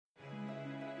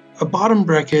A bottom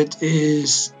bracket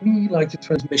is really like the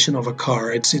transmission of a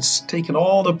car. It's taking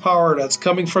all the power that's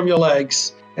coming from your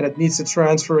legs and it needs to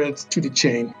transfer it to the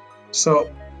chain.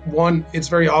 So one, it's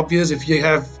very obvious if you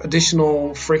have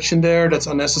additional friction there that's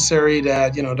unnecessary,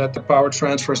 that the power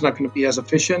transfer is not going to be as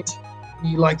efficient.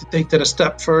 You like to take that a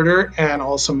step further and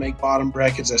also make bottom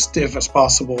brackets as stiff as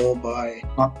possible by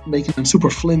not making them super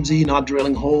flimsy, not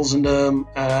drilling holes in them.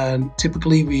 And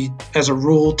typically we, as a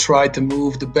rule, try to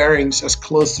move the bearings as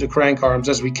close to the crank arms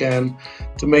as we can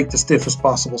to make the stiffest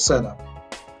possible setup.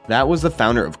 That was the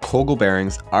founder of Kogel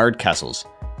Bearings, Ard Kessels,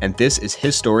 and this is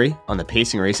his story on the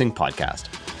Pacing Racing podcast.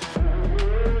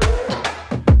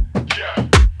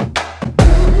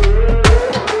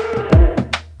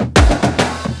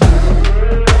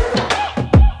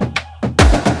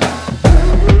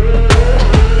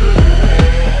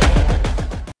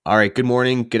 All right, good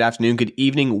morning, good afternoon, good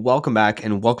evening. Welcome back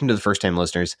and welcome to the first-time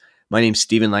listeners. My name's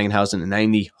Steven Langenhausen and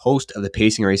I'm the host of the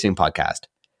Pacing Racing podcast.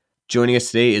 Joining us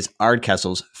today is Ard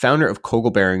Kessels, founder of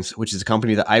Kogel Bearings, which is a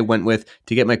company that I went with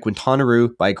to get my Quintana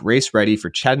Roo bike race ready for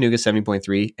Chattanooga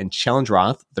 70.3 and Challenge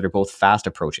Roth that are both fast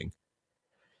approaching.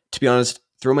 To be honest,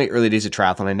 through my early days of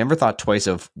triathlon, I never thought twice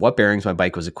of what bearings my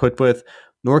bike was equipped with,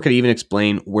 nor could I even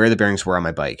explain where the bearings were on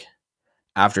my bike.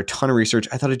 After a ton of research,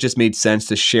 I thought it just made sense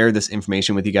to share this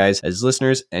information with you guys as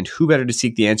listeners, and who better to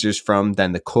seek the answers from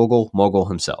than the Kogel mogul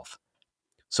himself.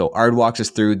 So Ard walks us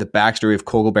through the backstory of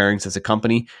Kogel Bearings as a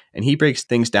company, and he breaks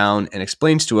things down and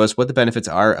explains to us what the benefits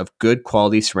are of good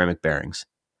quality ceramic bearings.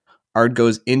 Ard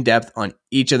goes in depth on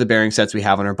each of the bearing sets we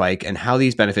have on our bike and how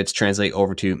these benefits translate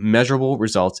over to measurable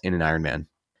results in an Ironman.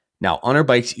 Now, on our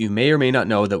bikes, you may or may not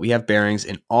know that we have bearings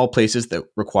in all places that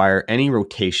require any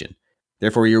rotation.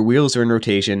 Therefore, your wheels are in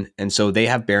rotation, and so they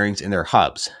have bearings in their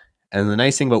hubs. And the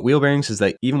nice thing about wheel bearings is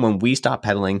that even when we stop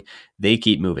pedaling, they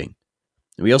keep moving.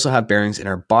 We also have bearings in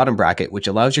our bottom bracket, which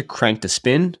allows your crank to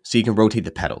spin so you can rotate the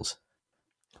pedals.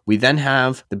 We then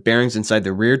have the bearings inside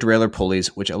the rear derailleur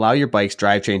pulleys, which allow your bike's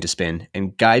drivetrain to spin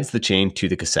and guides the chain to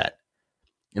the cassette.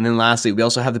 And then lastly, we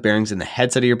also have the bearings in the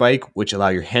headset of your bike, which allow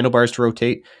your handlebars to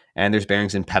rotate, and there's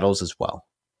bearings in pedals as well.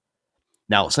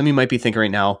 Now, some of you might be thinking right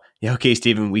now, yeah, okay,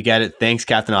 Steven, we get it. Thanks,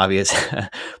 Captain Obvious.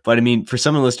 But I mean, for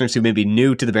some of the listeners who may be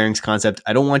new to the bearings concept,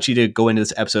 I don't want you to go into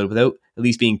this episode without at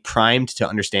least being primed to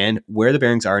understand where the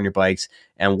bearings are on your bikes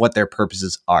and what their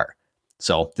purposes are.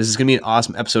 So this is going to be an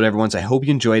awesome episode, everyone. So I hope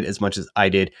you enjoyed as much as I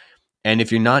did. And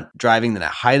if you're not driving, then I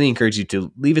highly encourage you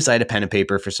to leave aside a pen and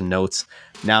paper for some notes.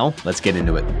 Now, let's get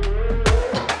into it.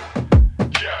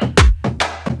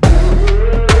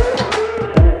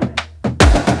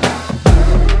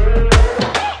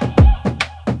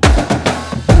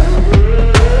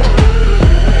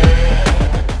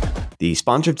 The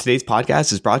sponsor of today's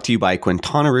podcast is brought to you by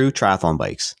Quintana Roo Triathlon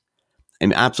Bikes.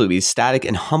 I'm absolutely ecstatic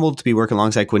and humbled to be working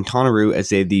alongside Quintana Roo as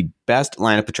they have the best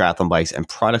lineup of triathlon bikes and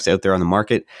products out there on the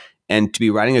market. And to be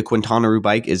riding a Quintana Roo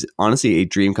bike is honestly a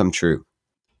dream come true.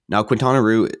 Now, Quintana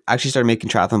Roo actually started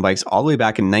making triathlon bikes all the way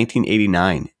back in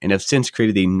 1989 and have since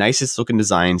created the nicest looking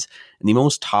designs and the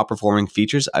most top performing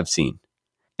features I've seen.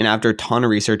 And after a ton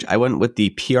of research, I went with the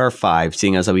PR5,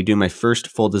 seeing as I'll be doing my first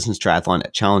full distance triathlon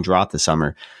at Challenge Roth this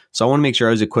summer. So I want to make sure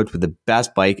I was equipped with the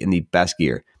best bike and the best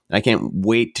gear. And I can't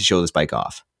wait to show this bike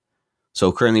off.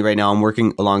 So currently right now I'm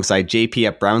working alongside JP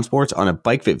at Brown Sports on a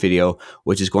bike fit video,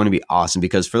 which is going to be awesome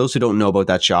because for those who don't know about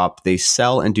that shop, they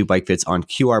sell and do bike fits on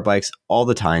QR bikes all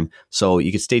the time. So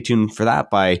you can stay tuned for that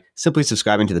by simply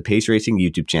subscribing to the Pace Racing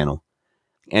YouTube channel.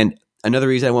 And another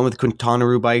reason I went with Quintana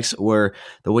Roo bikes were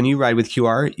that when you ride with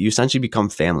QR, you essentially become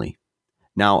family.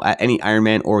 Now, at any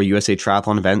Ironman or USA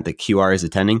Triathlon event that QR is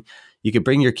attending, you can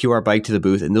bring your QR bike to the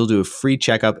booth and they'll do a free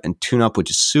checkup and tune-up, which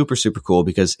is super, super cool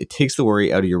because it takes the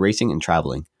worry out of your racing and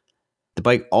traveling. The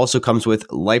bike also comes with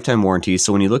lifetime warranties,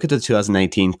 so when you look at the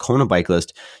 2019 Kona bike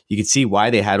list, you can see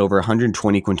why they had over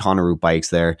 120 Quintana Roo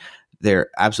bikes there. They're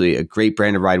absolutely a great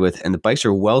brand to ride with, and the bikes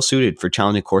are well suited for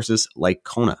challenging courses like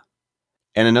Kona.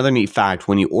 And another neat fact,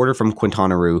 when you order from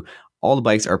Quintana Roo, all the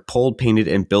bikes are pulled, painted,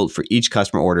 and built for each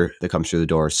customer order that comes through the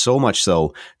door. So much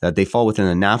so that they fall within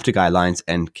the NAFTA guidelines,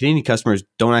 and Canadian customers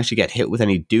don't actually get hit with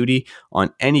any duty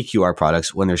on any QR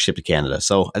products when they're shipped to Canada.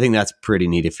 So I think that's pretty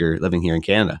neat if you're living here in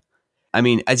Canada. I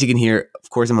mean, as you can hear, of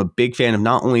course, I'm a big fan of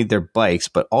not only their bikes,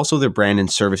 but also their brand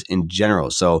and service in general.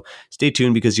 So stay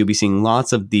tuned because you'll be seeing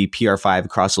lots of the PR5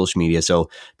 across social media. So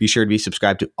be sure to be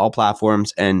subscribed to all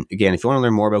platforms. And again, if you want to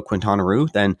learn more about Quintana Roo,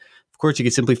 then of course you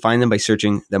can simply find them by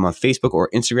searching them on Facebook or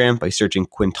Instagram by searching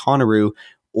Quintana Roo,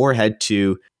 or head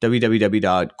to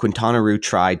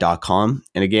www.quintanaroo.com.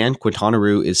 And again, Quintana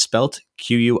Roo is spelt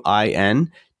Quintanaroo.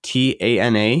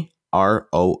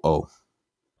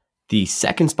 The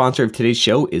second sponsor of today's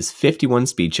show is 51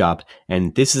 Speed Shop,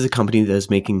 and this is a company that is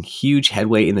making huge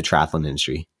headway in the triathlon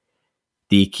industry.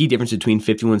 The key difference between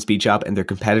 51 Speed Shop and their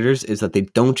competitors is that they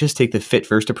don't just take the fit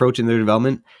first approach in their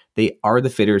development, they are the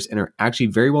fitters and are actually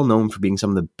very well known for being some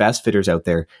of the best fitters out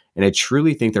there. And I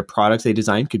truly think their products they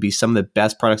design could be some of the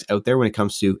best products out there when it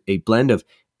comes to a blend of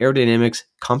aerodynamics,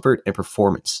 comfort, and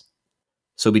performance.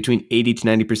 So between 80 to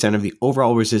 90% of the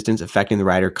overall resistance affecting the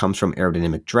rider comes from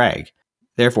aerodynamic drag.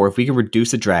 Therefore, if we can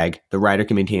reduce the drag, the rider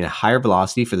can maintain a higher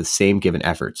velocity for the same given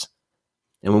efforts.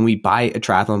 And when we buy a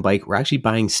triathlon bike, we're actually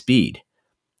buying speed.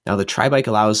 Now, the tri-bike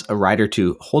allows a rider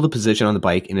to hold a position on the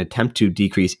bike and attempt to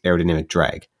decrease aerodynamic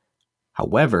drag.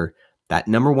 However, that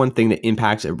number one thing that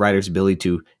impacts a rider's ability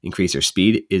to increase their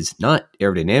speed is not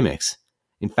aerodynamics.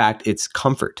 In fact, it's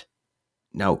comfort.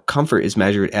 Now, comfort is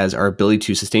measured as our ability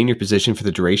to sustain your position for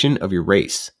the duration of your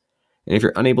race. And if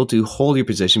you're unable to hold your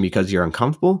position because you're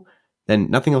uncomfortable,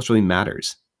 then nothing else really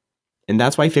matters. And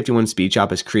that's why 51 Speed Shop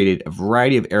has created a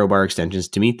variety of aero bar extensions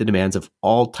to meet the demands of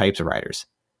all types of riders.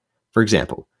 For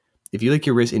example, if you like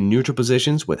your wrist in neutral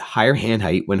positions with higher hand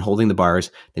height when holding the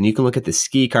bars, then you can look at the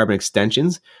Ski Carbon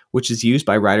Extensions, which is used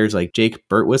by riders like Jake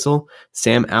Birtwistle,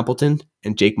 Sam Appleton,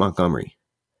 and Jake Montgomery.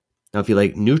 Now, if you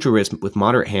like neutral wrist with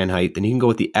moderate hand height, then you can go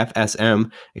with the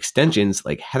FSM extensions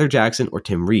like Heather Jackson or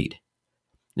Tim Reed.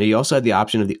 Now, you also have the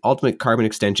option of the Ultimate Carbon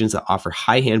Extensions that offer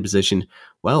high hand position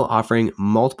while offering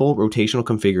multiple rotational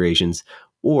configurations,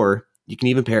 or you can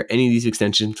even pair any of these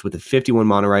extensions with the 51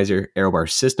 Motorizer Aero Bar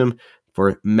system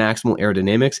for maximal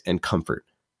aerodynamics and comfort.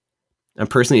 I'm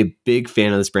personally a big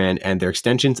fan of this brand and their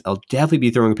extensions. I'll definitely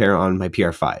be throwing a pair on my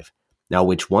PR5. Now,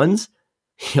 which ones?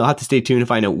 You'll have to stay tuned to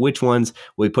find out which ones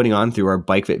we'll be putting on through our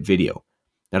Bike Fit video.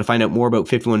 Now, to find out more about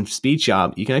 51 Speed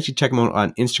Shop, you can actually check them out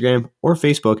on Instagram or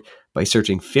Facebook by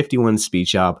searching 51 Speed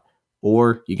Shop,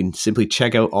 or you can simply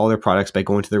check out all their products by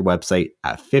going to their website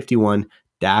at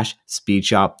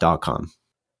 51-speedshop.com.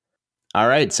 All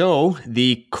right, so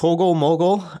the Kogel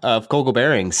mogul of Kogel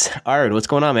bearings. Ard, what's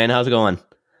going on, man? How's it going?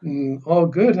 All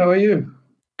good. How are you?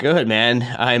 Good, man.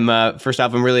 I'm first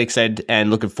off, I'm really excited and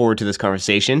looking forward to this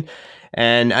conversation.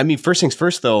 And I mean, first things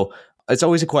first, though, it's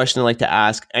always a question I like to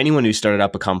ask anyone who started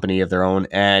up a company of their own,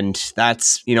 and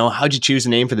that's, how'd you choose a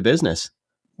name for the business?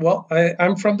 Well,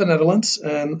 I'm from the Netherlands,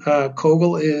 and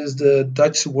Kogel is the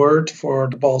Dutch word for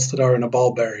the balls that are in a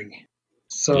ball bearing.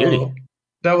 So Beauty.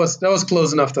 that was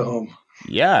close enough to home.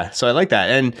 Yeah, so I like that.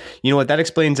 And you know what, that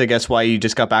explains, I guess, why you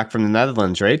just got back from the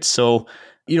Netherlands, right? So,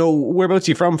 whereabouts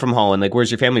are you from Holland? Like,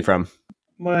 where's your family from?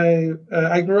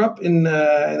 I grew up in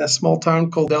a small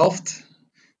town called Delft,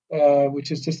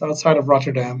 which is just outside of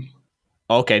Rotterdam.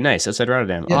 Okay, nice. Outside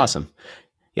Rotterdam. Yeah. Awesome.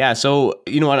 Yeah, so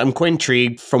you know what, I'm quite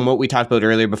intrigued from what we talked about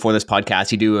earlier before this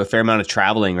podcast. You do a fair amount of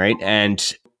traveling, right? And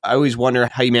I always wonder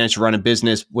how you manage to run a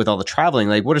business with all the traveling.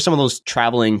 Like, what are some of those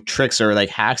traveling tricks or like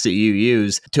hacks that you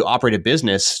use to operate a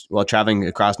business while traveling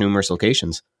across numerous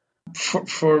locations?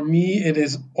 For me, it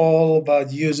is all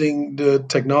about using the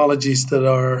technologies that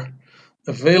are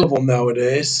available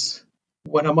nowadays.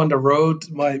 When I'm on the road,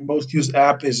 my most used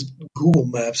app is Google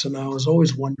Maps, and I was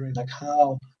always wondering, like,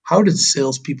 how did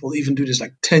salespeople even do this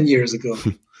like 10 years ago,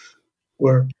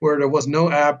 where there was no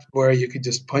app where you could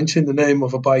just punch in the name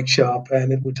of a bike shop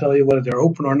and it would tell you whether they're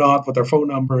open or not, what their phone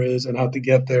number is, and how to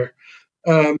get there.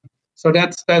 So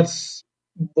that's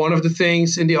one of the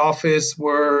things in the office.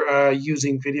 We're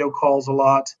using video calls a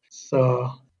lot,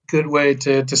 so good way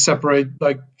to separate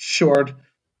like short,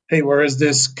 hey, where is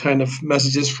this kind of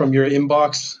messages from your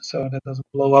inbox, so that doesn't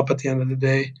blow up at the end of the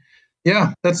day.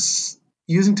 Yeah, that's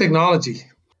using technology.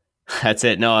 That's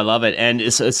it. No, I love it. And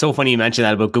it's so funny you mentioned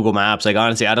that about Google Maps. Like,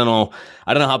 honestly, I don't know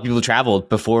how people traveled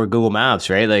before Google Maps,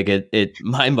 right? Like it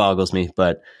mind boggles me,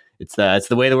 but it's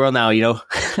the way of the world now,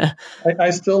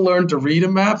 I still learned to read a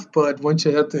map, but once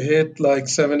you have to hit like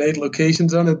 7, 8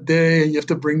 locations on a day, and you have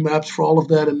to bring maps for all of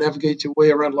that and navigate your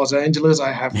way around Los Angeles,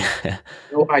 I have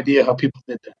no idea how people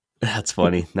did that. That's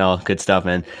funny. No, good stuff,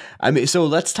 man. I mean, so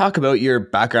let's talk about your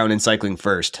background in cycling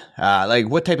first. Like,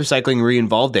 what type of cycling were you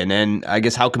involved in? And I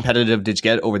guess how competitive did you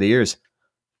get over the years?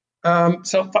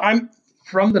 So I'm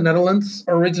from the Netherlands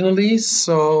originally,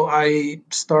 so I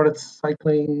started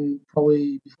cycling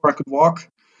probably before I could walk.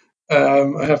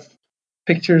 I have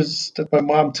pictures that my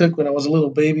mom took when I was a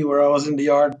little baby where I was in the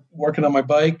yard working on my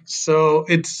bike. So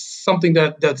it's something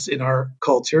that's in our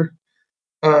culture.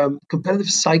 Competitive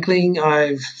cycling,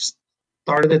 I've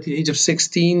started at the age of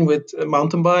 16 with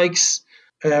mountain bikes,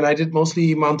 and I did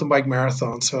mostly mountain bike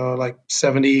marathons, so like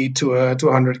 70 to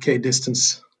 100K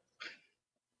distance.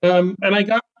 And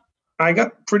I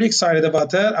got pretty excited about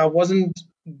that. I wasn't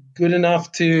good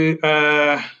enough to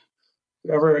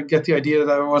ever get the idea that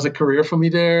there was a career for me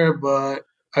there, but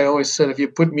I always said if you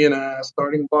put me in a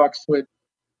starting box with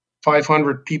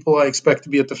 500 people, I expect to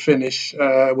be at the finish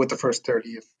with the first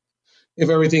 30 if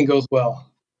everything goes well.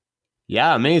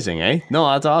 Yeah, amazing, eh? No,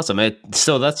 that's awesome.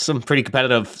 So that's some pretty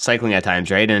competitive cycling at times,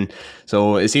 right? And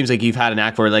so it seems like you've had a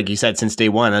knack for it, like you said, since day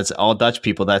one. That's all Dutch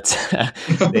people. That's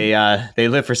they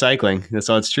live for cycling.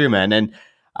 So it's true, man.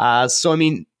 And so I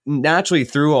mean, naturally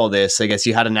through all this, I guess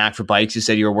you had a knack for bikes. You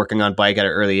said you were working on bike at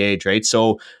an early age, right?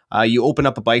 So you opened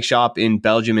up a bike shop in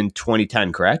Belgium in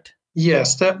 2010, correct?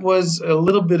 Yes, that was a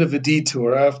little bit of a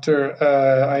detour. After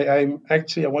I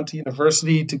went to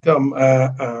university to come.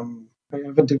 I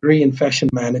have a degree in fashion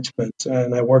management,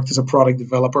 and I worked as a product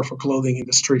developer for clothing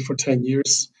industry for 10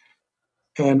 years.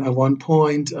 And at one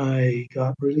point, I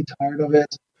got really tired of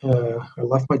it. I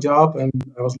left my job, and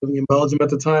I was living in Belgium at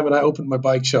the time, and I opened my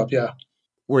bike shop. Yeah,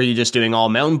 Were you just doing all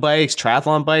mountain bikes,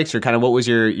 triathlon bikes, or kind of what was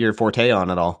your forte on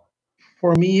it all?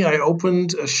 for me, I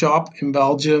opened a shop in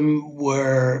Belgium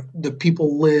where the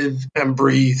people live and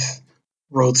breathe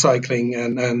road cycling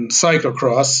and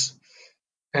cyclocross.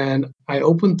 And I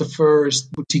opened the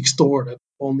first boutique store that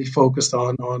only focused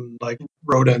on like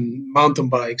road and mountain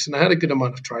bikes, and I had a good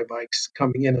amount of tri bikes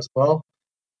coming in as well.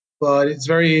 But it's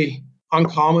very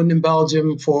uncommon in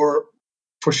Belgium for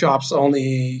shops to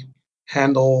only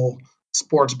handle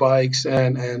sports bikes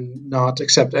and not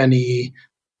accept any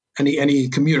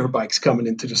commuter bikes coming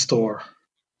into the store.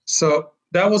 So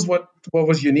that was what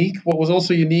was unique. What was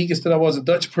also unique is that I was a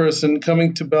Dutch person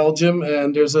coming to Belgium,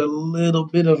 and there's a little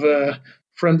bit of a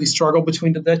friendly struggle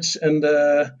between the Dutch and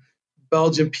the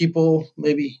Belgian people,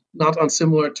 maybe not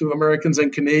unsimilar to Americans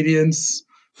and Canadians.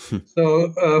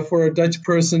 So for a Dutch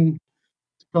person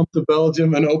to come to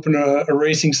Belgium and open a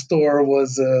racing store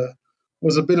was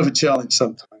a bit of a challenge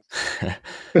sometimes.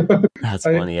 That's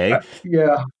I, funny, eh?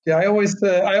 yeah. I always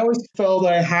felt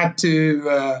I had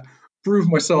to prove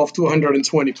myself to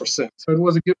 120%. So it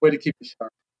was a good way to keep it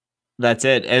sharp. That's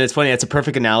it. And it's funny, it's a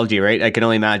perfect analogy, right? I can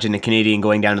only imagine a Canadian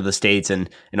going down to the States and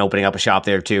opening up a shop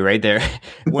there too, right? There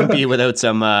wouldn't be without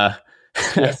some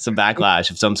Yeah, some backlash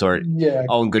of some sort. yeah.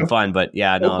 All in good fun, but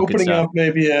yeah, no, good Opening stuff. up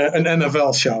maybe an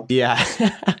NFL shop, Yeah.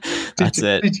 That's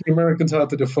it. teaching Americans how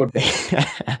to do football.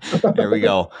 There we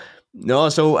go. No,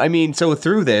 so I mean, so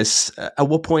through this, at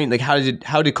what point, like, how did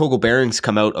Kogel bearings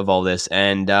come out of all this,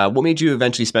 and what made you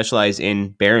eventually specialize in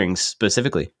bearings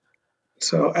specifically?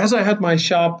 So as I had my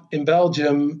shop in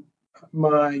Belgium,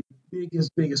 my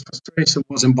biggest frustration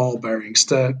was in ball bearings.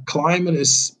 The climate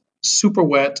is super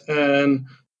wet and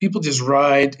people just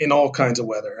ride in all kinds of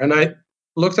weather. And I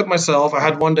looked at myself. I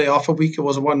had one day off a week. It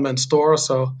was a one man store,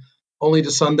 so only the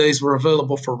Sundays were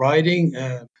available for riding.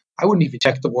 And I wouldn't even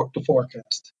check the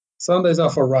forecast. Sundays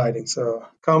are for riding. So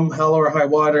come hell or high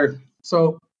water.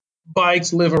 So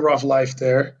bikes live a rough life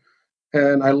there.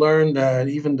 And I learned that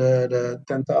even the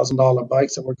 $10,000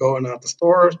 bikes that were going out the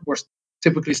store were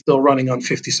typically still running on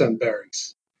 50-cent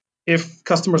bearings. If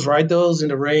customers ride those in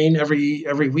the rain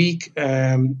every week,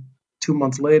 2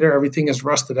 months later everything is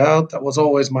rusted out. That was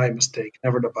always my mistake,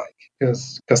 never the bike,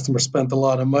 because customers spent a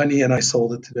lot of money and I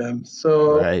sold it to them.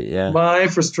 So Right. Yeah. my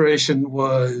frustration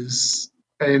was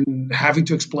in having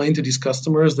to explain to these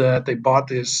customers that they bought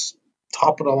this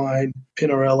top of the line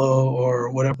Pinarello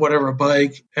or whatever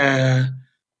bike, and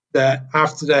that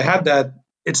after they had that,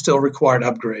 it still required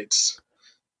upgrades.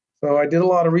 So I did a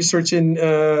lot of research in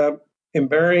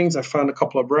bearings. I found a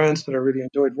couple of brands that I really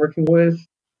enjoyed working with.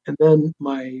 And then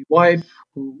my wife,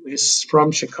 who is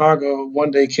from Chicago,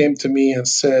 one day came to me and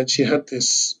said she had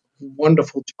this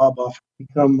wonderful job offer to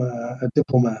become a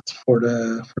diplomat for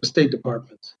the State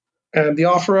Department. And the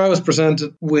offer I was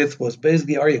presented with was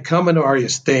basically, are you coming or are you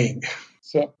staying?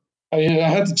 So I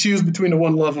had to choose between the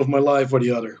one love of my life or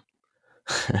the other,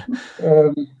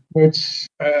 um, which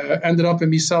ended up in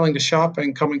me selling the shop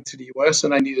and coming to the US,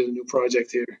 and I needed a new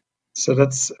project here. So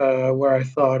that's where I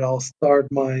thought I'll start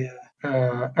my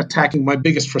attacking my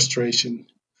biggest frustration.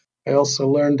 I also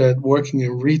learned that working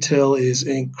in retail is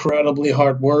incredibly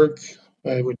hard work.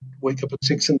 I would wake up at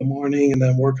 6 in the morning and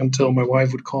then work until my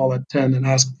wife would call at 10 and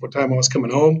ask what time I was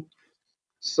coming home.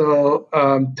 So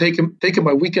taking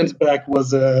my weekends back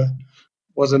was a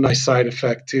nice side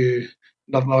effect to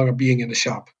not longer being in the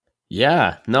shop.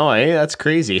 Yeah, no, that's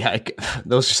crazy.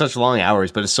 Those are such long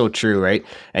hours, but it's so true, right?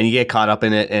 And you get caught up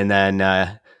in it, and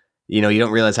then you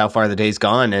don't realize how far the day's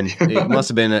gone, and it must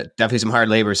have been definitely some hard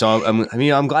labor. So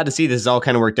I'm glad to see this has all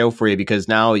kind of worked out for you, because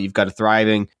now you've got a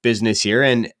thriving business here,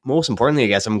 and most importantly, I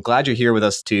guess I'm glad you're here with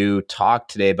us to talk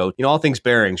today about all things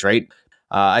bearings, right?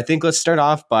 I think let's start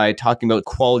off by talking about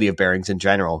quality of bearings in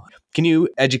general. Can you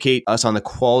educate us on the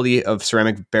quality of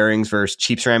ceramic bearings versus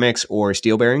cheap ceramics or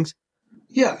steel bearings?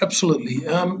 Yeah, absolutely.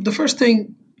 The first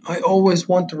thing I always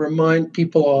want to remind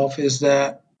people of is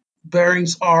that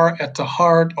bearings are at the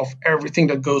heart of everything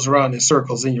that goes around in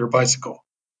circles in your bicycle.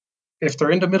 If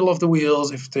they're in the middle of the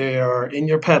wheels, if they are in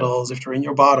your pedals, if they're in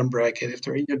your bottom bracket, if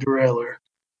they're in your derailleur,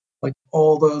 like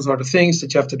all those are the things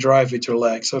that you have to drive with your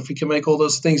legs. So if you can make all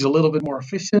those things a little bit more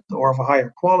efficient or of a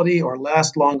higher quality or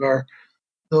last longer,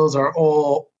 those are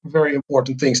all very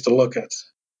important things to look at.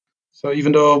 So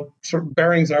even though certain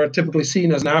bearings are typically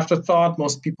seen as an afterthought,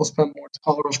 most people spend more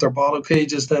color of their bottle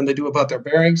cages than they do about their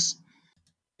bearings.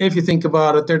 If you think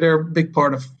about it, they're a big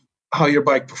part of how your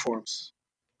bike performs.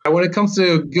 When it comes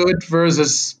to good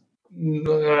versus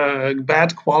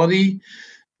bad quality,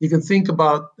 you can think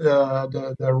about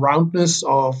the roundness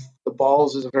of the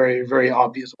balls is a very, very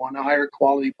obvious one. A higher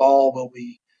quality ball will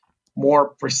be more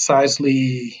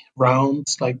precisely round,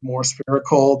 like more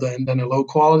spherical than a low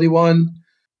quality one.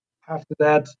 After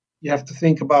that, you have to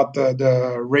think about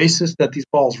the races that these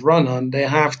balls run on. They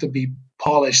have to be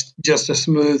polished just as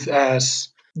smooth as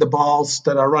the balls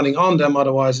that are running on them.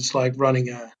 Otherwise, it's like running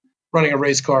a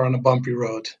race car on a bumpy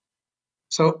road.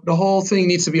 So the whole thing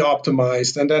needs to be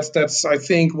optimized, and that's I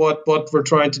think what we're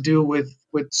trying to do with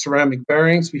ceramic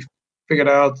bearings. We've figured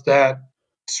out that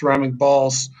ceramic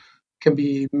balls can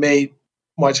be made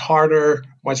much harder,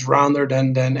 much rounder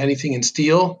than anything in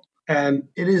steel, and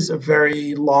it is a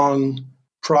very long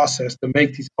process to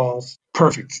make these balls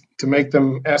perfect, to make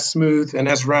them as smooth and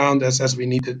as round as we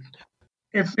need it.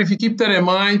 If you keep that in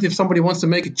mind, if somebody wants to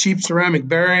make a cheap ceramic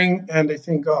bearing and they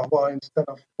think, oh, well, instead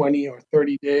of 20 or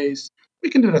 30 days, we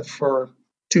can do that for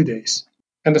 2 days.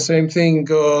 And the same thing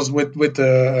goes with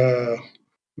the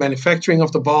manufacturing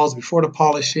of the balls before the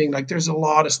polishing. Like there's a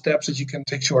lot of steps that you can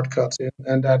take shortcuts in,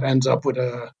 and that ends up with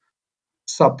a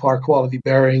subpar quality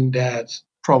bearing that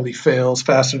probably fails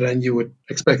faster than you would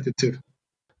expect it to.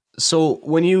 So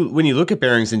when you look at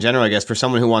bearings in general, I guess for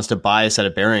someone who wants to buy a set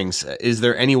of bearings, is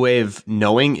there any way of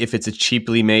knowing if it's a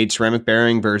cheaply made ceramic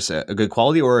bearing versus a good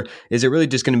quality, or is it really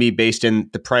just going to be based in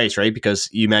the price, right? Because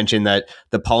you mentioned that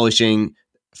the polishing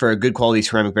for a good quality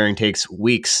ceramic bearing takes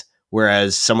weeks,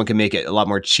 whereas someone can make it a lot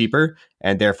more cheaper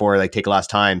and therefore like take less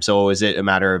time. So is it a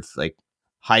matter of like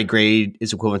high grade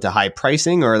is equivalent to high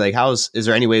pricing, or like is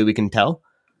there any way we can tell?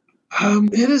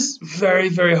 It is very,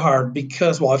 very hard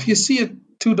because, well, if you see a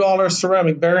 $2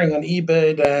 ceramic bearing on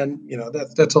eBay, then you know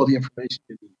that's all the information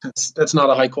you need. That's not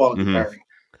a high quality Hmm. bearing.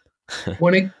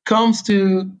 When it comes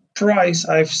to price,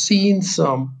 um, I've seen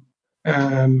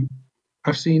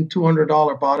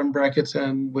 $200 bottom brackets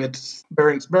and with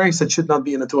bearings that should not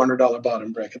be in a $200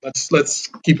 bottom bracket. Let's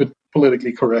keep it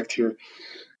politically correct here.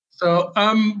 So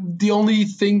the only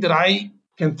thing that I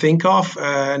can think of,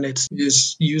 and it's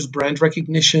is use brand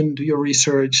recognition, do your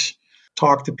research,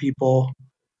 talk to people.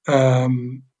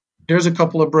 Um, there's a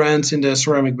couple of brands in the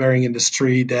ceramic bearing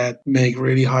industry that make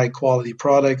really high quality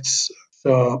products.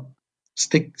 So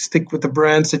stick with the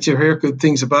brands that you hear good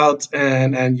things about,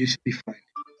 and you should be fine.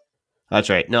 That's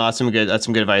right. No, that's some good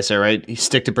advice there, right? You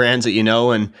stick to brands that you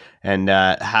know and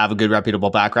have a good reputable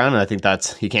background, and I think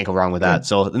you can't go wrong with Yeah. that.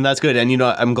 So and that's good. And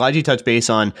I'm glad you touched base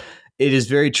on. It is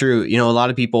very true. A lot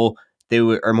of people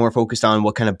are more focused on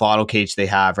what kind of bottle cage they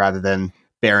have rather than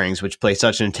bearings, which play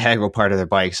such an integral part of their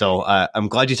bike. So I'm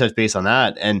glad you touched base on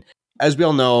that. And as we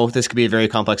all know, this could be a very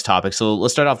complex topic. So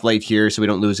let's start off light here, so we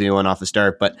don't lose anyone off the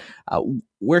start. But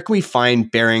where can we find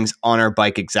bearings on our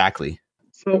bike exactly?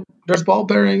 So there's ball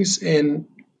bearings in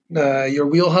your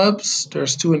wheel hubs.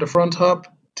 There's two in the front hub,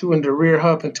 two in the rear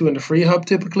hub, and two in the free hub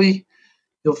typically.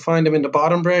 You'll find them in the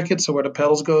bottom bracket, so where the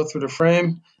pedals go through the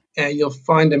frame, and you'll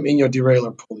find them in your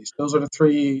derailleur pulleys. Those are the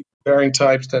three bearing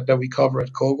types that we cover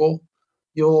at Kogel.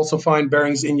 You'll also find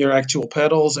bearings in your actual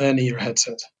pedals and in your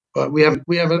headset. But we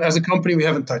haven't as a company we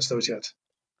haven't touched those yet.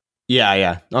 Yeah,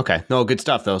 yeah. Okay. No, good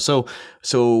stuff though. So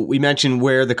we mentioned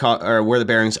where where the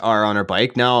bearings are on our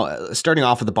bike. Now, starting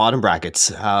off with the bottom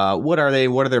brackets, what are they?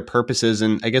 What are their purposes?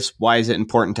 And I guess why is it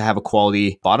important to have a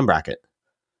quality bottom bracket?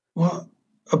 Well,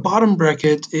 a bottom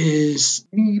bracket is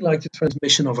really like the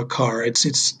transmission of a car.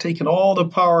 It's taking all the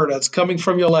power that's coming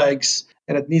from your legs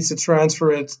and it needs to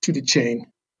transfer it to the chain.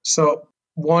 So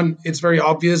one, it's very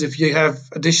obvious if you have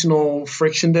additional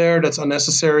friction there that's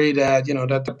unnecessary, that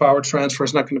that the power transfer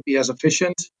is not going to be as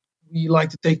efficient. We like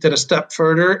to take that a step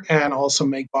further and also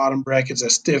make bottom brackets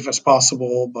as stiff as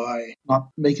possible by not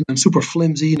making them super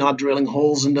flimsy, not drilling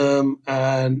holes in them.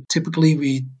 And typically,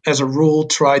 we, as a rule,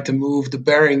 try to move the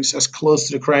bearings as close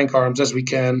to the crank arms as we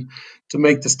can to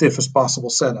make the stiffest possible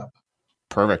setup.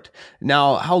 Perfect.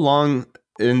 Now, how long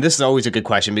and this is always a good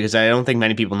question because I don't think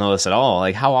many people know this at all.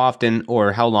 Like, how often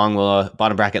or how long will a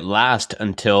bottom bracket last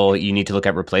until you need to look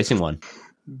at replacing one?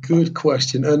 Good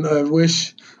question, and I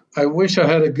wish I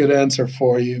had a good answer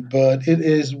for you, but it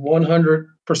is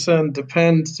 100%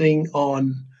 depending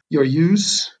on your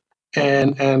use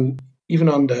and even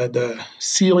on the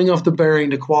sealing of the bearing,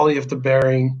 the quality of the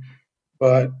bearing.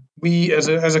 But we, as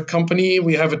a company,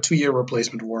 we have a 2-year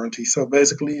replacement warranty. So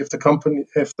basically, if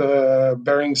the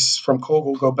bearings from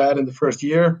Kogel go bad in the first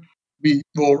year, we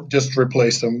will just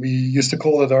replace them. We used to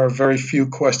call it our very few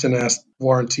question asked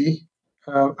warranty.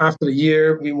 After the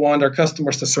year, we want our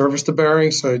customers to service the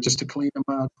bearings, so just to clean them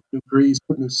out, put new grease,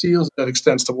 put new seals. That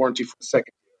extends the warranty for the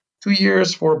second. 2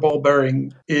 years for a ball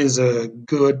bearing is a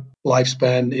good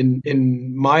lifespan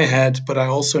in my head, but I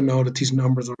also know that these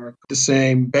numbers are the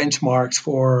same benchmarks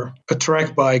for a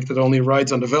track bike that only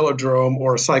rides on the velodrome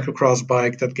or a cyclocross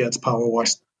bike that gets power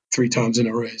washed 3 times in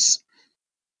a race.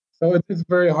 So it's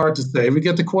very hard to say. We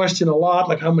get the question a lot,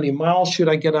 like how many miles should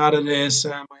I get out of this?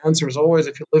 And my answer is always,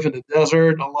 if you live in the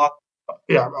desert, a lot.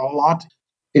 Yeah, a lot.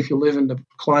 If you live in the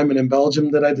climate in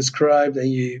Belgium that I described,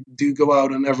 and you do go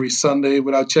out on every Sunday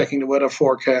without checking the weather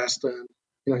forecast, and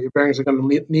your bearings are going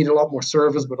to need a lot more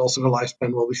service, but also the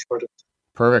lifespan will be shorter.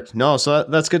 Perfect. No, so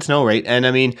that's good to know, right? And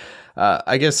I mean,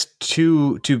 I guess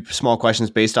two small questions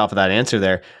based off of that answer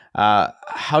there.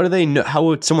 How do they know? How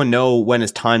would someone know when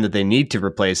it's time that they need to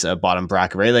replace a bottom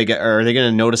bracket? Right? Like, are they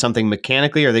going to notice something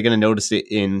mechanically? Are they going to notice it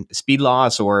in speed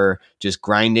loss or just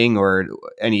grinding, or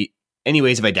any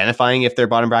ways of identifying if their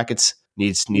bottom brackets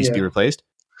needs to be Yeah. replaced?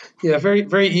 Yeah, very,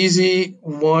 very easy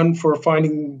one for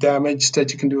finding damage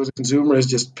that you can do as a consumer is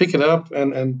just pick it up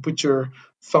and put your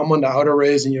thumb on the outer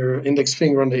race and your index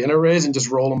finger on the inner race and just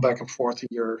roll them back and forth in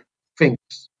your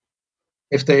fingers.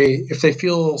 If they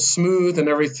feel smooth and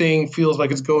everything feels like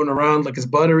it's going around like it's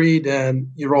buttery,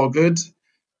 then you're all good.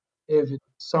 If it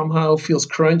somehow feels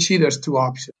crunchy, there's two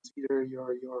options. Either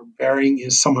your bearing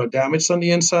is somehow damaged on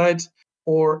the inside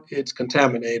or it's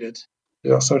contaminated.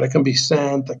 So that can be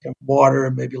sand, that can be water,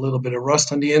 maybe a little bit of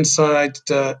rust on the inside.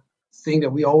 The thing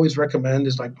that we always recommend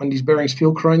is like when these bearings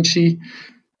feel crunchy,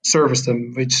 service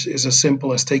them, which is as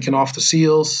simple as taking off the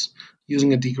seals,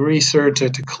 using a degreaser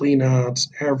to clean out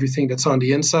everything that's on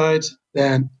the inside,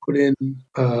 then put in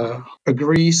a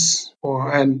grease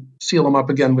and seal them up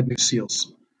again with new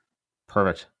seals.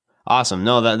 Perfect. Awesome.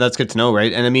 No, that's good to know,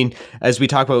 right? And I mean, as we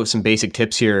talk about some basic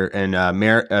tips here and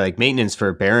like maintenance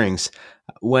for bearings,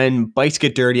 when bikes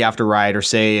get dirty after ride, or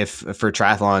say if for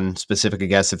triathlon specific, I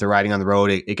guess if they're riding on the road,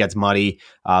 it gets muddy,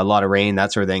 a lot of rain,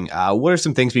 that sort of thing. What are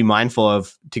some things to be mindful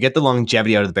of to get the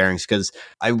longevity out of the bearings? Because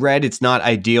I read it's not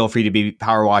ideal for you to be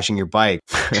power washing your bike.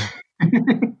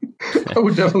 I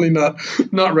would definitely not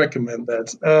recommend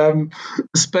that.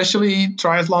 Especially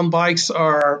triathlon bikes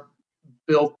are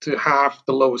built to have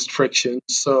the lowest friction.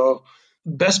 So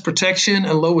best protection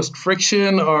and lowest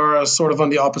friction are sort of on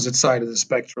the opposite side of the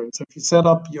spectrum. So if you set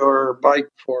up your bike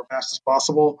for fast as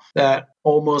possible, that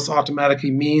almost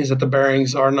automatically means that the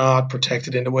bearings are not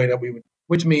protected in the way that we would,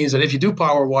 which means that if you do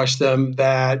power wash them,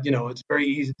 that it's very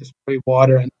easy to spray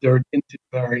water and dirt into the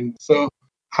bearing. So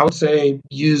I would say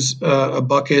use a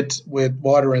bucket with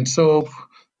water and soap,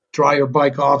 dry your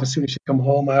bike off as soon as you come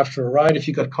home after a ride. If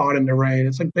you got caught in the rain,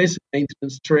 it's like basic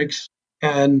maintenance tricks.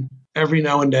 And every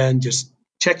now and then, just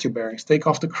check your bearings. Take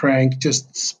off the crank,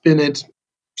 just spin it,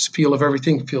 feel if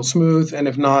everything feels smooth. And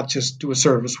if not, just do a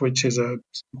service, which is a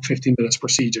 15 minutes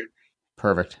procedure.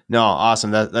 Perfect. No,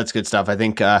 awesome. That's good stuff. I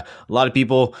think a lot of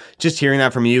people just hearing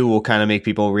that from you will kind of make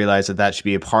people realize that should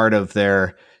be a part of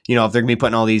their, if they're going to be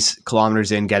putting all these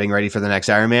kilometers in, getting ready for the next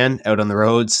Ironman out on the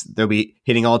roads, they'll be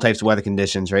hitting all types of weather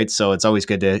conditions, right? So it's always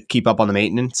good to keep up on the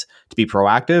maintenance, to be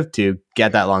proactive, to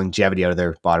get that longevity out of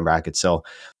their bottom bracket. So,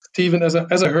 Stephen, as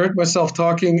I heard myself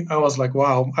talking, I was like,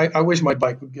 wow, I wish my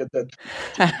bike would get that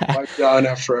wiped down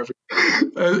after every.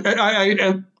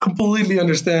 I completely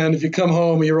understand. If you come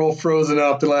home and you're all frozen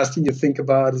up, the last thing you think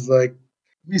about is like,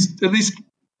 at least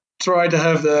try to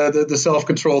have the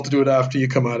self-control to do it after you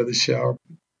come out of the shower.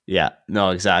 Yeah,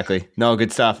 no, exactly. No,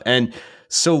 good stuff. And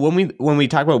so when we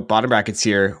talk about bottom brackets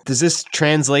here, does this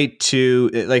translate to,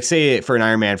 like, say for an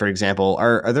Ironman, for example,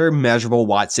 are there measurable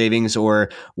watt savings, or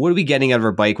what are we getting out of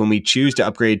our bike when we choose to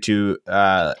upgrade to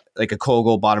like a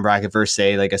Kogel bottom bracket versus,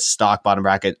 say, like a stock bottom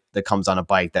bracket that comes on a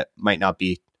bike that might not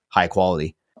be high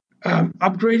quality?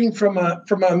 Upgrading from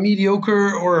a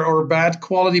mediocre or bad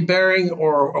quality bearing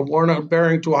or a worn out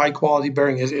bearing to a high quality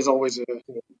bearing is always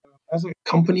as a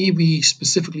company, we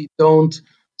specifically don't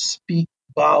speak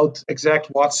about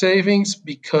exact watt savings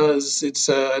because it's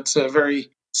a very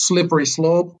slippery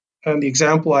slope. And the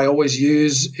example I always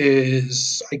use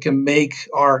is I can make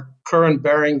our current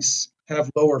bearings have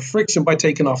lower friction by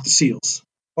taking off the seals.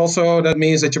 Also, that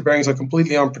means that your bearings are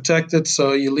completely unprotected,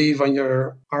 so you leave on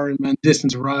your Ironman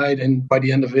distance ride, and by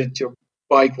the end of it, your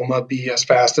bike will not be as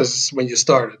fast as when you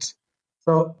started.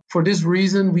 So, for this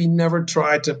reason, we never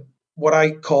try to what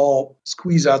I call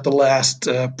squeeze out the last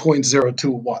zero point zero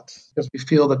 0.02 watts, because we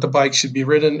feel that the bike should be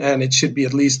ridden and it should be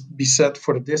at least be set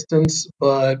for the distance,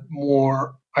 but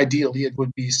more ideally it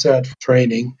would be set for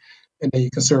training, and then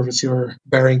you can service your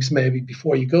bearings maybe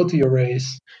before you go to your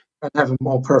race and have them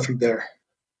all perfect there.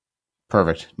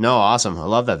 Perfect. No, awesome. I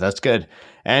love that. That's good.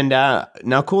 And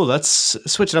now, cool. Let's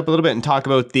switch it up a little bit and talk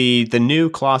about the new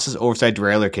Colossus oversized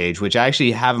derailleur cage, which I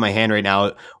actually have in my hand right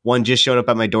now. One just showed up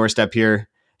at my doorstep here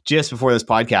just before this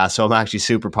podcast, so I'm actually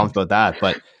super pumped about that.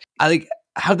 But I like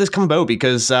how this come about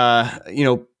because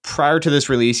prior to this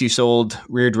release, you sold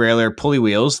rear derailleur pulley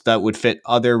wheels that would fit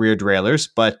other rear derailleurs,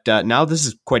 but now this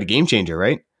is quite a game changer,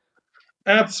 right?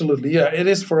 Absolutely, yeah, it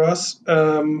is for us.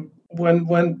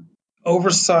 When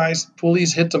oversized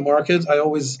pulleys hit the market, I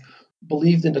always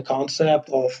believed in the concept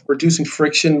of reducing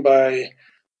friction by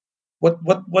what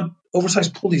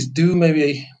oversized pulleys do.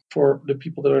 Maybe for the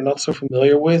people that are not so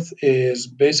familiar with, is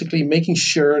basically making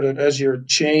sure that as your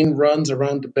chain runs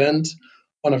around the bend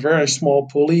on a very small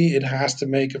pulley, it has to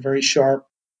make a very sharp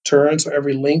turn, so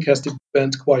every link has to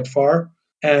bend quite far.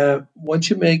 Once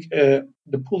you make the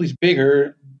pulleys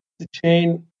bigger, the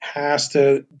chain has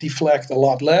to deflect a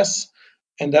lot less,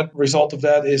 and that result of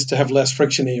that is to have less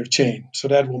friction in your chain. So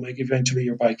that will make eventually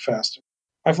your bike faster.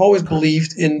 I've always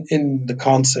believed in the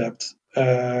concept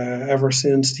ever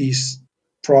since these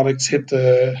products hit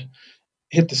the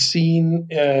scene.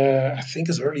 I think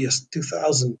as early as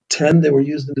 2010, they were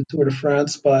used in the Tour de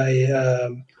France by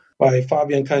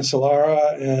Fabian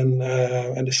Cancellara and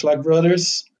the Schlag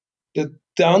brothers. The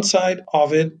downside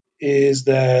of it is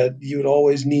that you would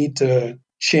always need to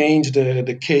change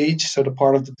the cage, so the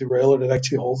part of the derailleur that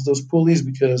actually holds those pulleys,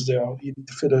 because you need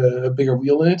to fit a bigger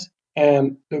wheel in it.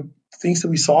 And the things that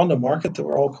we saw in the market, that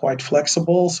were all quite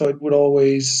flexible, so it would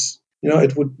always,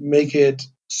 it would make it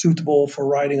suitable for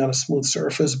riding on a smooth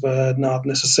surface, but not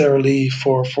necessarily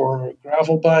for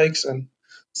gravel bikes. And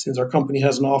since our company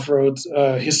has an off-road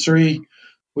history,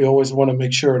 we always want to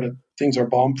make sure that things are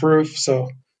bomb-proof. So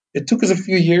it took us a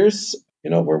few years.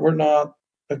 We're not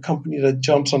a company that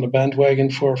jumps on the bandwagon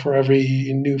for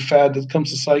every new fad that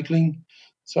comes to cycling.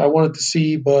 So I wanted to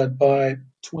see, but by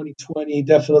 2020,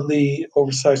 definitely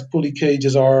oversized pulley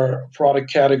cages are a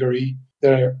product category.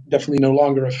 They're definitely no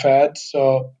longer a fad.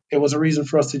 So it was a reason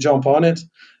for us to jump on it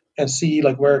and see,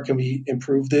 like, where can we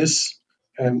improve this,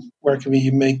 and where can we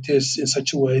make this in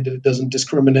such a way that it doesn't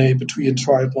discriminate between a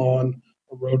triathlon,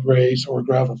 a road race, or a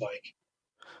gravel bike.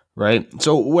 Right.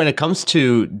 So when it comes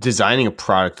to designing a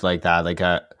product like that, like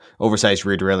a oversized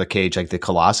rear derailleur cage like the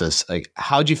Colossus, like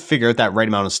how'd you figure out that right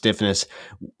amount of stiffness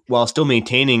while still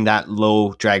maintaining that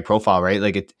low drag profile, right?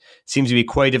 Like it seems to be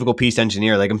quite a difficult piece to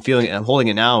engineer. Like I'm holding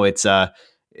it now. It's got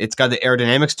the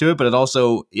aerodynamics to it, but it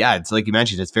also, yeah, it's like you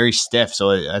mentioned, it's very stiff.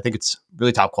 So I think it's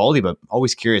really top quality, but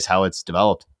always curious how it's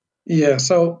developed. Yeah,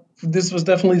 so this was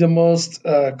definitely the most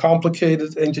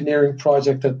complicated engineering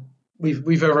project that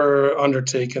we've ever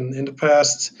undertaken in the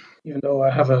past. I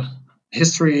have a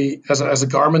history as a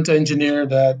garment engineer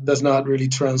that does not really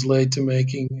translate to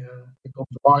making technical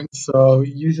drawings. So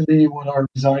usually, what our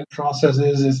design process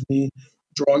is me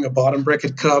drawing a bottom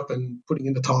bracket cup and putting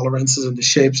in the tolerances and the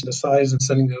shapes and the size and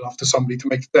sending it off to somebody to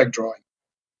make the deck drawing.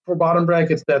 For bottom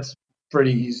brackets, that's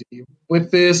pretty easy.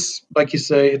 With this, like you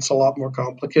say, it's a lot more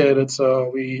complicated. So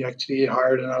we actually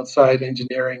hired an outside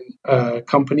engineering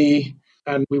company,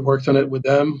 and we worked on it with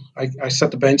them. I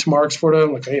set the benchmarks for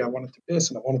them, like, hey, I want it to be this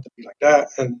and I want it to be like that.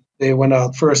 And they went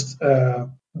out first,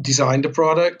 designed the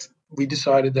product. We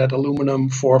decided that aluminum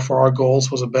for our goals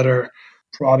was a better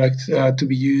product to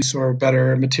be used, or a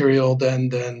better material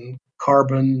than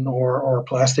carbon or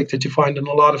plastic that you find in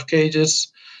a lot of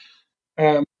cages.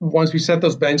 Once we set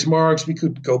those benchmarks, we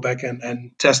could go back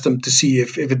and test them to see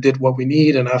if it did what we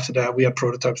need. And after that, we had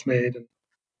prototypes made.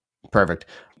 Perfect.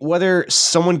 Whether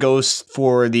someone goes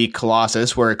for the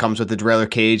Colossus, where it comes with the derailleur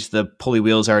cage, the pulley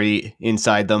wheels already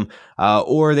inside them,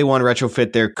 or they want to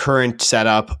retrofit their current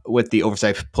setup with the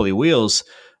oversized pulley wheels,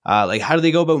 like how do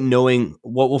they go about knowing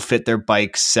what will fit their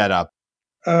bike setup?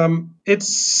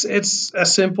 It's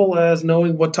as simple as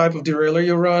knowing what type of derailleur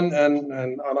you run,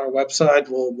 and on our website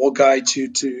we'll guide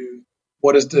you to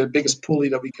what is the biggest pulley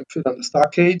that we can fit on the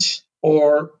stock cage,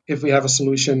 or if we have a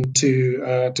solution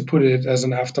to put it as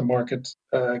an aftermarket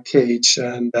cage,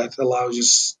 and that allows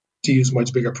us to use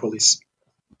much bigger pulleys.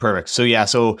 Perfect. So yeah,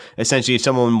 so essentially if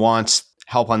someone wants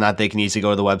help on that, they can easily go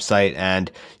to the website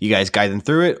and you guys guide them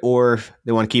through it, or if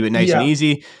they want to keep it nice and Yeah,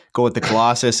 easy, go with the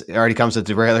Colossus. It already comes with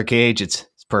the regular cage. It's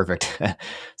perfect.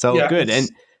 So yeah. good. It's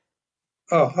And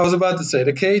Oh, I was about to say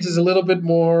the cage is a little bit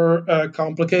more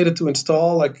complicated to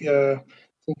install. I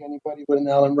think anybody with an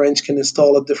Allen wrench can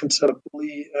install a different set of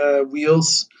pulley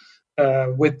wheels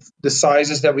with the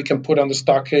sizes that we can put on the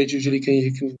stock cage. Usually,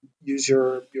 you can use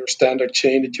your standard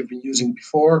chain that you've been using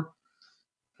before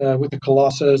with the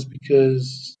Colossus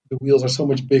because the wheels are so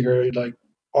much bigger. Like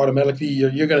automatically,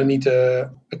 you're going to need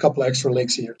a couple extra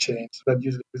links in your chain, so that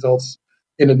usually results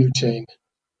in a new chain.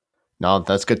 no,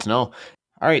 that's good to know.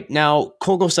 All right. Now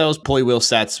Kogel sells pulley wheel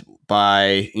sets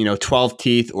by, 12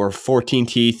 teeth or 14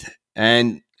 teeth.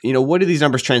 And, what do these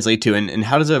numbers translate to? And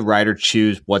how does a rider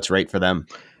choose what's right for them?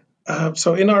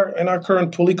 So in our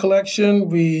current pulley collection,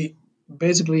 we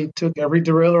basically took every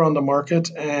derailleur on the market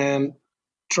and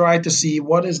tried to see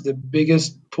what is the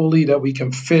biggest pulley that we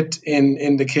can fit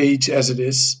in the cage as it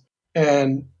is.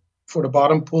 And for the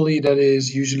bottom pulley, that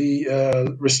is usually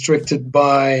restricted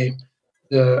by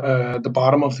the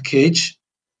bottom of the cage.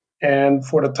 And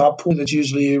for the top pulley, that's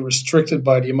usually restricted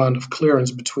by the amount of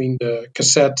clearance between the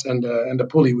cassette and the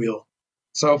pulley wheel.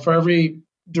 So for every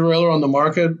derailleur on the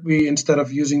market, we instead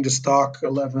of using the stock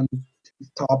 11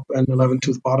 tooth top and 11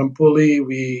 tooth bottom pulley,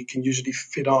 we can usually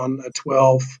fit on a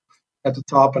 12 at the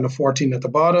top and a 14 at the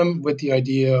bottom, with the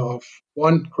idea of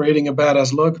one creating a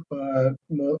badass look, but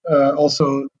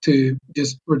also to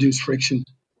just reduce friction.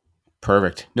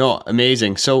 Perfect. No,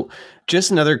 amazing. So,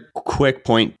 just another quick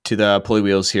point to the pulley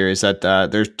wheels here is that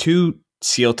there's two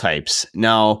seal types.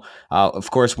 Now,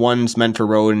 of course, one's meant for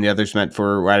road and the other's meant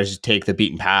for riders to take the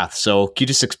beaten path. So, can you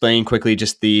just explain quickly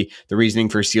just the reasoning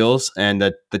for seals and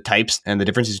the types and the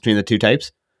differences between the two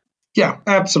types? Yeah,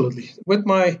 absolutely. With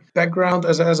my background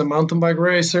as a mountain bike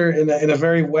racer in a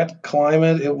very wet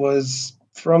climate, it was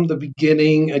from the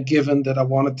beginning a given that I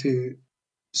wanted to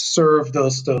serve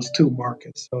those two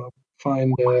markets. So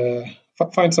find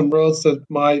find some roads that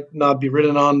might not be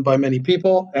ridden on by many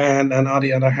people, and on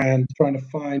the other hand, trying to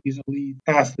find these elite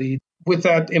athletes. With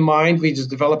that in mind, we just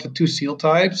developed the two seal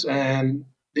types, and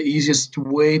the easiest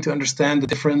way to understand the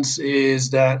difference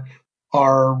is that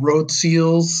our road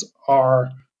seals are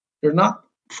they're not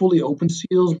fully open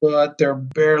seals, but they're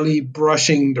barely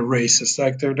brushing the races.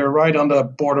 Like they're right on the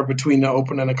border between the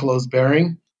open and a closed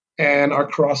bearing. And our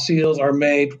cross seals are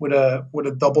made with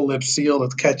a double lip seal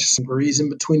that catches some grease in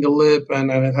between the lip,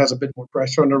 and then it has a bit more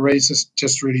pressure on the races,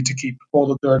 just really to keep all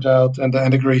the dirt out and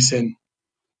the grease in.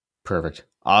 Perfect.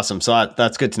 Awesome. So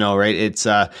that's good to know, right? It's,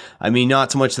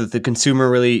 not so much that the consumer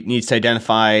really needs to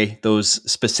identify those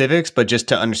specifics, but just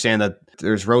to understand that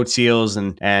there's road seals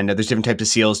and there's different types of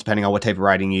seals depending on what type of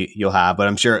riding you'll have. But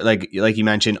I'm sure, like you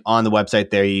mentioned on the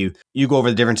website there, you go over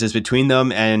the differences between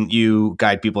them and you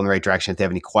guide people in the right direction if they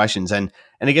have any questions. And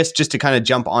I guess just to kind of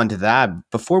jump onto that,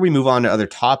 before we move on to other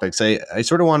topics, I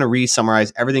sort of want to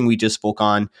re-summarize everything we just spoke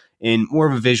on in more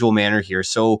of a visual manner here.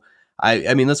 So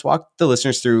let's walk the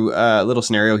listeners through a little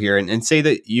scenario here and say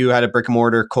that you had a brick and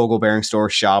mortar Kogel bearing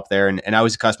store shop there, and I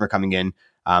was a customer coming in,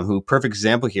 perfect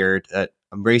example here.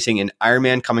 I'm racing an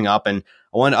Ironman coming up, and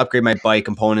I want to upgrade my bike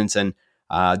components, and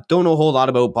don't know a whole lot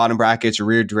about bottom brackets or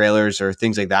rear derailleurs or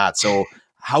things like that. So,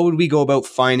 how would we go about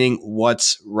finding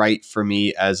what's right for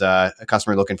me as a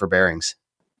customer looking for bearings?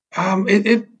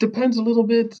 It depends a little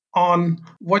bit on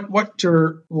what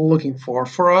you're looking for.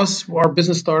 For us, our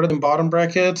business started in bottom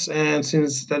brackets, and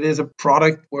since that is a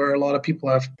product where a lot of people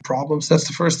have problems, that's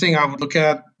the first thing I would look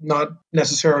at, not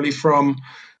necessarily from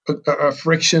a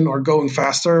friction or going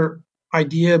faster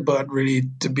idea, but really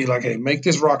to be like, hey, make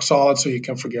this rock solid so you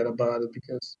can forget about it,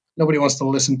 because nobody wants to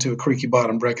listen to a creaky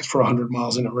bottom bracket for 100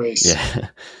 miles in a race. Yeah.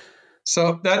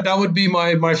 So that would be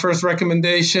my first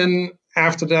recommendation.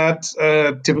 After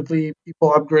that, typically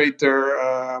people upgrade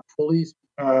their pulleys.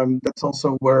 That's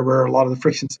also where a lot of the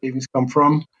friction savings come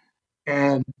from.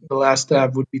 And the last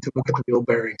step would be to look at the wheel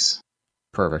bearings.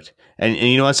 Perfect. And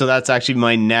you know what? So that's actually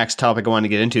my next topic I want to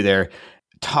get into there.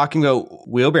 Talking about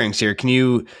wheel bearings here, can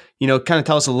you kind of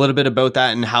tell us a little bit about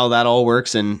that and how that all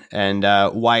works and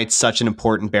why it's such an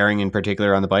important bearing in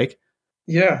particular on the bike?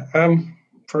 Yeah.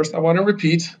 First, I want to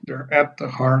repeat, they're at the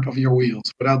heart of your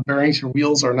wheels. Without bearings, your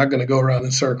wheels are not going to go around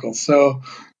in circles. So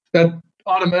that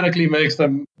automatically makes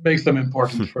them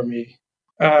important for me.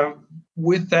 Uh,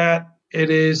 with that, it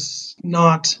is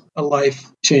not a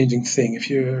life-changing thing. If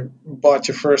you bought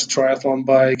your first triathlon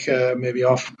bike, maybe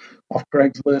off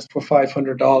Craigslist for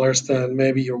 $500, then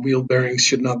maybe your wheel bearings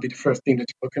should not be the first thing that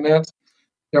you're looking at.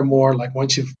 They're more like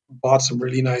once you've bought some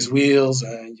really nice wheels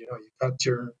and you got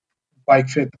your bike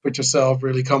fit to put yourself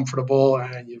really comfortable,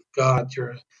 and you've got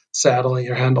your saddle and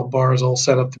your handlebars all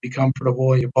set up to be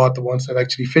comfortable. You bought the ones that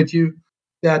actually fit you.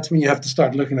 That's when you have to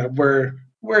start looking at where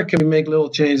can we make little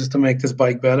changes to make this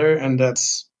bike better, and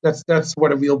that's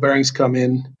where the wheel bearings come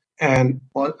in. And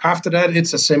well, after that,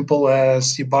 it's as simple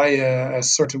as you buy a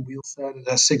certain wheel set. It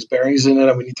has 6 bearings in it,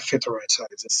 and we need to fit the right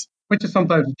sizes, which is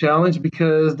sometimes a challenge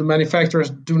because the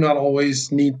manufacturers do not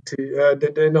always need to.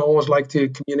 They don't always like to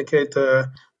communicate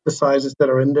the sizes that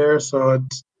are in there. So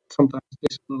it's sometimes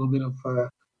takes a little bit of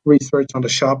research on the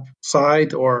shop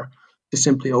side, or to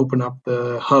simply open up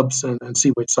the hubs and see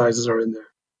which sizes are in there.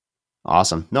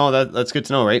 Awesome. No, that's good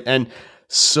to know, right? And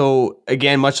so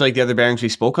again, much like the other bearings we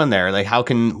spoke on there, like how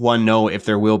can one know if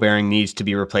their wheel bearing needs to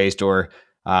be replaced, or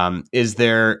is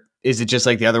it just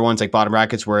like the other ones, like bottom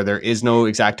brackets, where there is no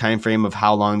exact time frame of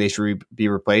how long they should be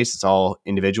replaced? It's all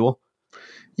individual.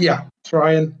 Yeah,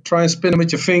 try and spin them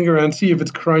with your finger and see if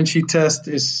it's crunchy. Test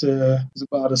is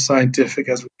about as scientific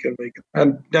as we can make it.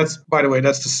 And that's, by the way,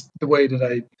 that's just the way that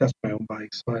I test my own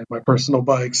bikes, my personal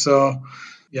bike. So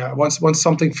yeah, once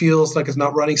something feels like it's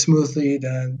not running smoothly,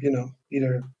 then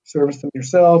either service them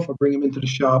yourself or bring them into the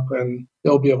shop, and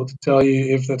they'll be able to tell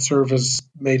you if that service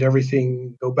made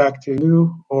everything go back to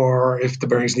new or if the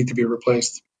bearings need to be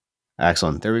replaced.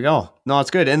 Excellent. There we go. No, that's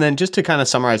good. And then just to kind of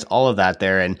summarize all of that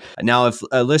there, and now if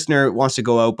a listener wants to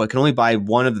go out but can only buy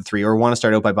one of the three, or want to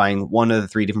start out by buying one of the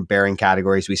three different bearing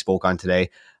categories we spoke on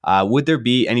today, would there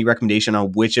be any recommendation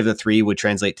on which of the three would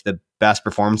translate to the best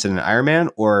performance in an Ironman,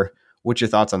 or what's your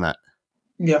thoughts on that?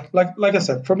 Yeah, like I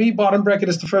said, for me, bottom bracket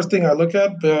is the first thing I look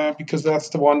at because that's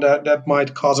the one that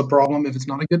might cause a problem if it's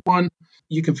not a good one.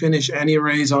 You can finish any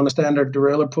race on a standard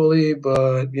derailleur pulley,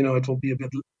 but it will be a bit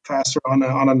faster on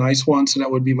a nice one. So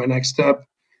that would be my next step,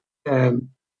 and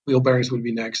wheel bearings would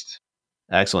be next.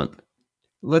 Excellent.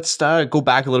 Let's go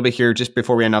back a little bit here just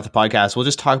before we end off the podcast. We'll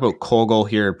just talk about Kogel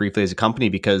here briefly as a company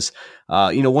because,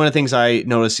 one of the things I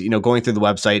noticed, going through the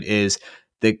website is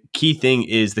the key thing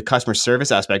is the customer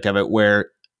service aspect of it,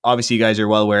 where obviously you guys are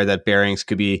well aware that bearings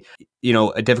could be,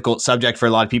 a difficult subject for a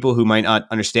lot of people who might not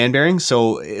understand bearings.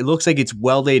 So it looks like it's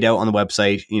well laid out on the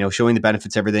website, showing the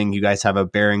benefits, everything. You guys have a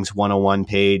bearings 101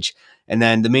 page. And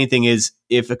then the main thing is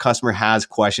if a customer has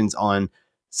questions on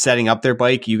setting up their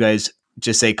bike, you guys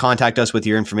just say, contact us with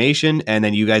your information, and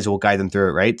then you guys will guide them through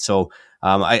it. Right. So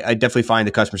I definitely find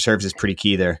the customer service is pretty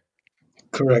key there.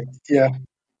 Correct. Yeah.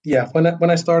 Yeah. When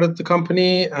I started the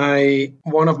company,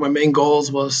 one of my main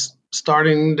goals was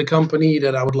starting the company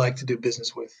that I would like to do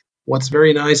business with. What's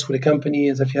very nice with a company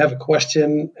is if you have a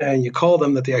question and you call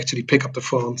them, that they actually pick up the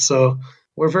phone. So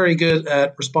we're very good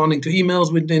at responding to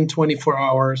emails within 24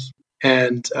 hours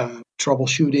and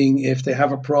troubleshooting if they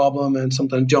have a problem, and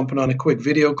sometimes jumping on a quick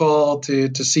video call to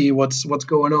see what's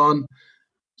going on.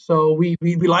 So we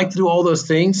like to do all those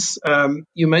things.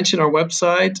 You mentioned our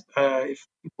website. If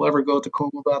people ever go to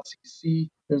Kogel.cc,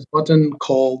 there's a button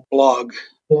called blog.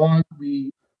 We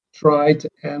try to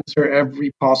answer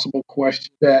every possible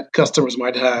question that customers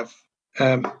might have.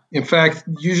 In fact,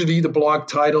 usually the blog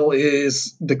title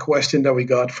is the question that we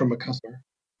got from a customer.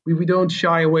 We don't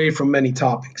shy away from many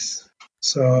topics.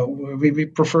 So we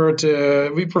prefer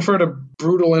the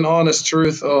brutal and honest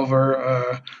truth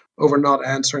over not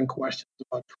answering questions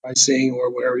about pricing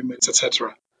or where we mix,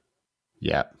 etc.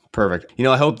 Yeah, perfect.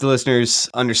 I hope the listeners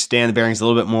understand the bearings a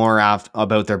little bit more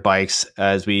about their bikes.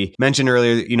 As we mentioned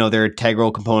earlier, they're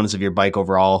integral components of your bike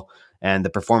overall and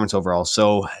the performance overall.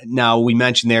 So now we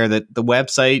mentioned there that the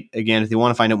website, again, if you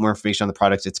want to find out more information on the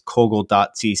products, it's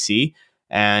kogel.cc.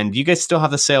 And you guys still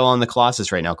have the sale on the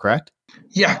Colossus right now, correct?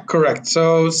 Yeah, correct.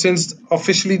 So since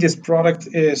officially this product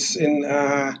is in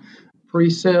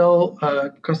pre-sale,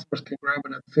 customers can grab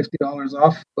it at $50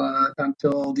 off, but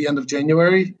until the end of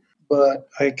January. But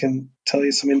I can tell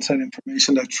you some inside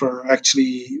information that we're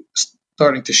actually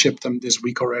starting to ship them this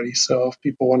week already. So if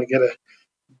people want to get a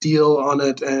deal on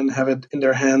it and have it in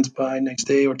their hands by next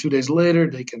day or 2 days later,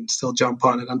 they can still jump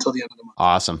on it until the end of the month.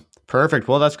 Awesome. Perfect.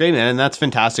 Well, that's great, man. And that's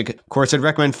fantastic. Of course, I'd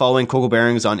recommend following Kogel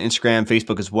Bearings on Instagram,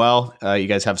 Facebook as well. You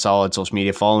guys have solid social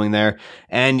media following there.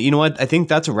 And you know what? I think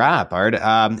that's a wrap, Art.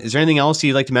 Is there anything else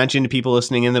you'd like to mention to people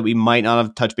listening in that we might not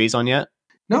have touched base on yet?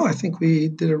 No, I think we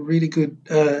did a really good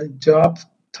job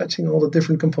touching all the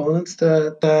different components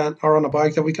that are on a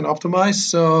bike that we can optimize.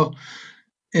 So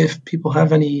if people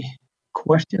have any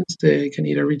questions, they can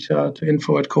either reach out to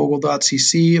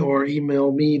info@kogel.cc or email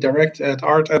me direct at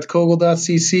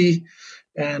art@kogel.cc.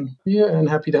 And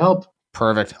happy to help.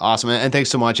 Perfect. Awesome. And thanks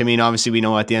so much. I mean, obviously we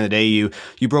know at the end of the day,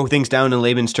 you broke things down in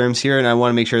layman's terms here, and I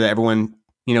want to make sure that everyone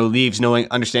leaves knowing,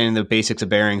 understanding the basics of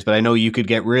bearings, but I know you could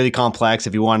get really complex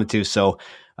if you wanted to. So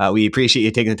we appreciate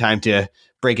you taking the time to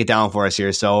break it down for us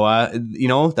here. So,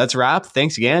 that's a wrap.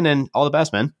 Thanks again and all the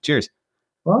best, man. Cheers.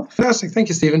 Well, fantastic. Thank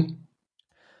you, Stephen.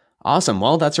 Awesome.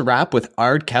 Well, that's a wrap with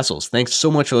Ard Kessels. Thanks so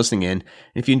much for listening in. And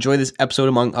if you enjoyed this episode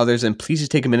among others, then please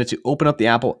just take a minute to open up the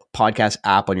Apple Podcast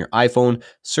app on your iPhone,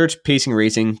 search Pacing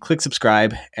Racing, click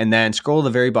subscribe, and then scroll to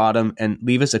the very bottom and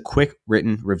leave us a quick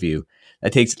written review.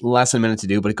 That takes less than a minute to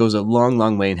do, but it goes a long,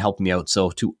 long way in helping me out.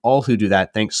 So to all who do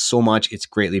that, thanks so much. It's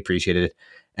greatly appreciated.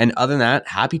 And other than that,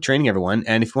 happy training, everyone.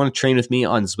 And if you want to train with me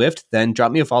on Zwift, then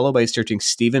drop me a follow by searching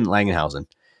Steven Langenhausen.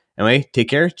 Anyway, take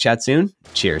care. Chat soon.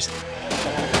 Cheers.